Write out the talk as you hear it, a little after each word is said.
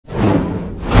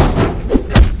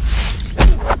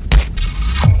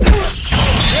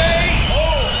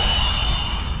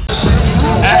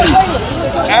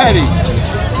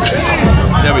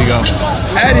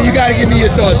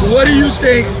what do you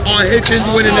think on Hitchens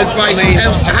winning this fight? And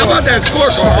how about that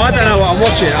scorecard? I don't know what I'm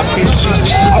watching. I've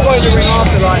got in the ring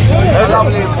after, like, I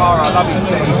love Liam Paro, I love his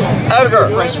things.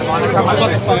 Edgar.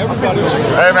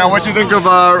 Hey man, what you think of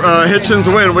Hitchens'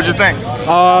 win? What'd you think?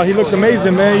 He looked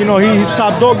amazing, man. You know, he's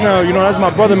top dog now. You know, that's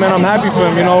my brother, man. I'm happy for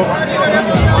him, you know.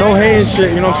 No hating shit,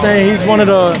 you know what I'm saying? He's one of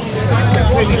the,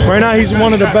 right now, he's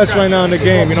one of the best right now in the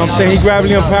game, you know what I'm saying? He grabbed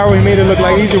Liam Paro, he made it look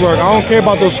like easy work. I don't care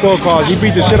about those scorecards. He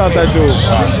beat the shit out that dude.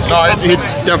 No, he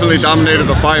definitely dominated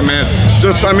the fight, man.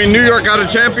 Just, I mean, New York got a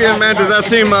champion, man. Does that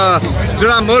seem, does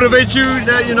that motivate you?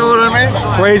 You know what I mean?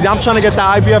 Crazy. I'm trying to get the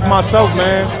IBF myself,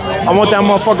 man. I want that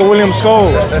motherfucker William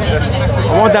Skull.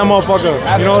 I want that motherfucker.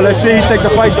 You know, let's see he take the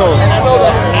fight, though.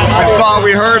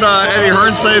 We heard Eddie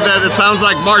Hearn say that it sounds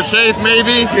like March 8th,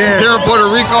 maybe, here in Puerto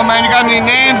Rico, man. You got any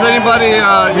names? Anybody,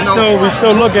 you know? We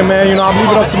still looking, man. You know, I'm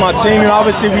leaving it up to my team. You know,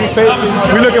 obviously,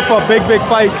 we're looking for a big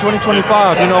fight,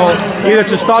 2025, you know, either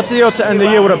to start the year or to end the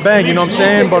year with a bang, you know what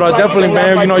I'm saying? But definitely,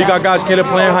 man, you know, you got guys Caleb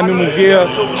playing, Jaime Munguia,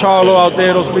 Charlo out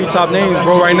there, those 3 top names,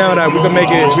 bro, right now that we can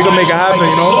make it happen,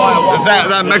 you know? Is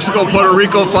that Mexico-Puerto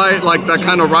Rico fight, like that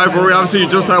kind of rivalry? Obviously, you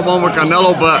just had one with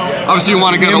Canelo, but obviously you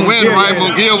want to get a win, right?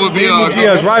 Munguia would be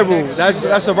Munguia's rival.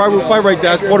 That's a rival fight right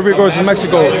there. That's Puerto Rico versus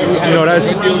Mexico. You know,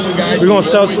 we're gonna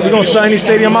sell any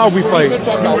stadium out we fight. You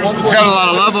got a lot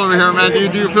of love over here, man. Do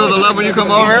you feel the love when you come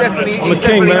over here? I'm a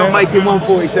king, man. Not making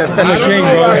 147. I'm a king,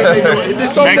 bro.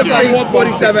 Just don't make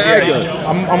 147 Edgar.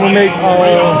 I'm gonna make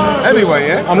heavyweight,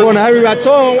 yeah? I'm going to heavyweight. I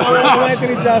told him I'm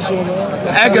Anthony Joshua,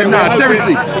 man. Edgar, nah,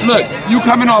 seriously. Look, you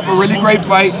coming off a really great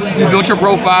fight. You built your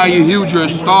profile. You're huge. You're a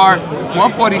star.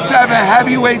 147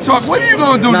 heavyweight talk. What are you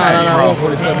gonna do next, bro?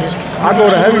 147. I go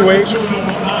to heavyweight.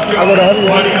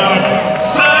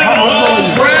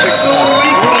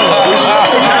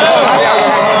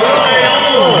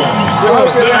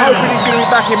 We're hoping he's going to be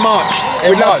back in March.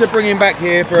 We'd love to bring him back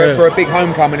here for a big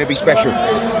homecoming. It'd be special.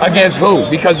 Against who?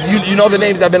 Because you know the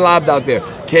names that have been lobbed out there.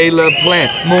 Caleb,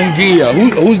 Plant, Munguia.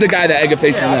 Who's the guy that Edgar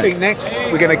faces next? I think next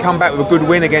we're going to come back with a good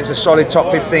win against a solid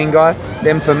top 15 guy.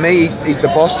 Then for me, he's the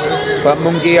boss. But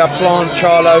Munguia, Plant,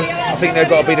 Charlo, I think they've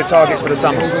got to be the targets for the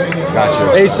summer.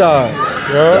 Gotcha. A-side.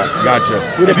 Yeah. Gotcha.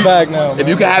 We're the bag now. If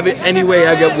you could have it any way,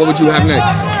 Edgar, what would you have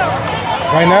next?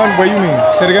 Right now? What do you mean?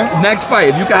 Say it again? Next fight,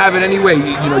 if you could have it any way,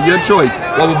 you know, your choice,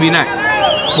 what would be next?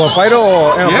 What, fighter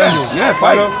or Yeah,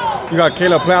 fighter. You got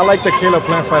Caleb Plant. I like the Caleb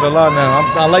Plant fight a lot now.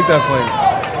 I like that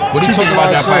fight. What do you think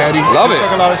about that fight, Eddie? Love it.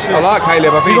 I like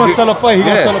Caleb. I think he's gonna sell a fight. He's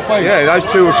gonna sell a fight. Yeah, those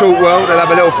two will talk well. They'll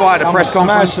have a little fight at the press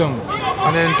conference. Smash him.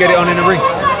 And then get it on in the ring.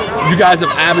 You guys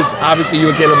have obviously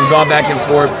you and Caleb have gone back and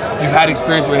forth. You've had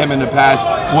experience with him in the past.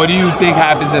 What do you think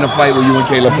happens in a fight where you and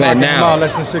Caleb play now?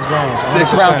 Less than 6 rounds.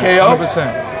 6 round KO?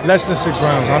 100%. Less than 6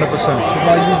 rounds, 100%. What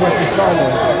about you versus Charlo?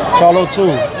 Charlo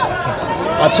too.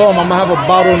 I told him I'm gonna have a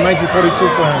bottle of 1942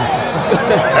 for him.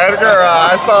 Edgar,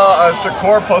 I saw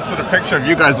Shakur posted a picture of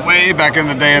you guys way back in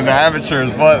the day in the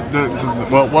amateurs. What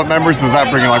memories does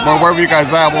that bring you? Like, where were you guys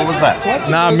at? What was that?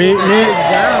 Nah, me.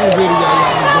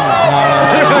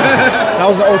 That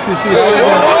was the OTC.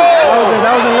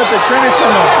 That was an Olympic training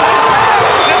center.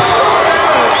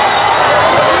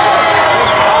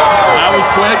 That was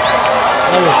quick.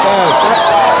 That was fast.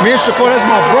 Me and Shakur, that's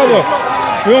my brother.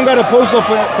 We don't gotta post up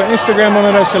for Instagram, none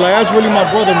of that shit. Like, that's really my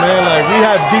brother, man. Like, we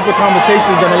have deeper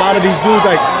conversations than a lot of these dudes.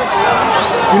 Like,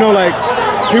 you know, like,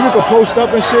 people could post up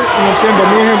and shit, you know what I'm saying? But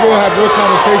me and him will have real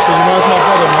conversations. You know, that's my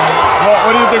brother, man. Well,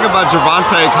 what do you think about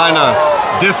Gervonta kind of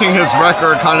dissing his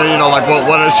record, kind of, you know, like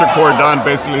what has Shakur done,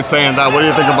 basically saying that? What do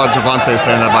you think about Gervonta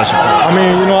saying that about Shakur? I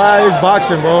mean, you know, it's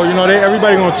boxing, bro. You know,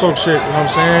 everybody gonna talk shit, you know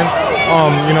what I'm saying?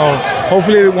 You know,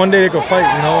 hopefully one day they could fight,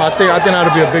 you know? I think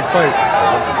that'll be a big fight.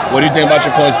 What do you think about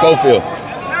Shakur Schofield?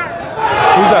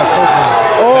 Who's that,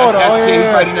 Schofield? He's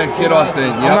fighting next Kid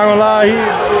Austin. Yep. I'm not gonna lie,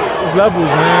 his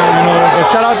levels, man. You know, but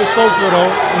shout out to Schofield,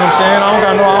 though. You know what I'm saying? I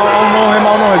don't know him,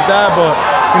 I don't know his dad, but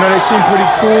you know, they seem pretty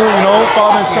cool. You know,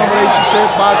 father and son relationship,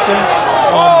 boxing.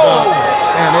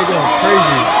 Man, they going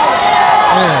crazy.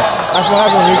 Man, that's what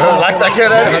happens when you like that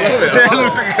kid, Eddie? He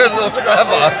looks like a good little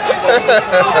scrapper.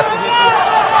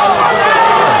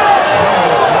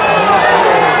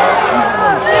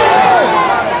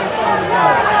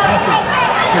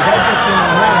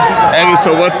 Eddie,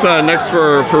 so what's next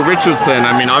for Richardson?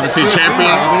 I mean, obviously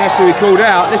champion. I mean, that's who we called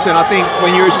out. Listen, I think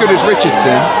when you're as good as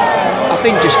Richardson, I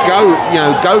think just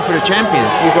go for the champions.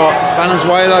 You've got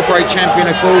Valenzuela, great champion,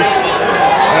 of course.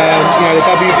 You know, the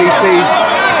WBC's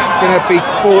going to be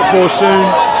fought for soon.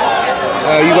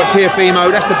 You've got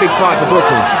Teofimo. That's the big fight for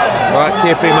Brooklyn. right?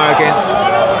 Teofimo against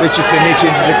Richardson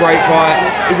Hitchens is a great fight.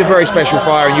 He's a very special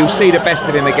fighter, and you'll see the best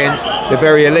of him against the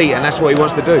very elite, and that's what he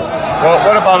wants to do. Well,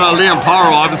 what about Liam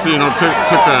Paro? Obviously, you know, took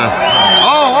a...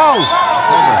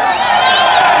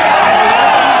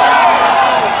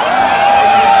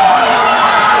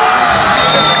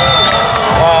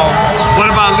 What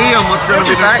about Liam? What's going to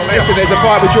be next? Listen, there's a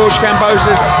fight with George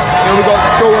Cambosis. You know, we've got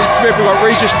Dalton Smith, we've got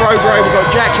Regis Prograis, we've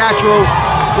got Jack Catterall.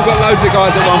 We've got loads of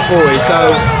guys at 140. So,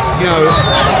 you know,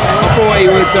 I thought he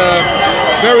was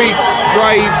very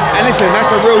brave. And listen,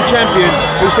 that's a real champion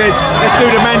who says, let's do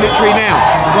the mandatory now,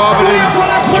 rather than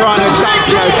trying to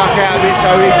duck out of it.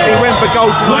 So he went for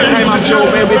gold tonight, came up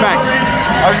short, but he'll be back.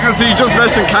 I was going to say, you just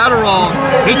mentioned Catterall.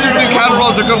 Hitchens and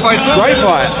Catterall's a good fight too. Great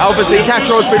fight. Obviously,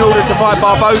 Catterall's been ordered to fight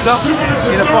Barboza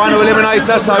in the final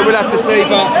eliminator, so we'll have to see.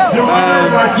 But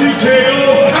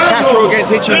Catterall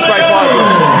against Hitchens, great fight as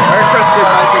well.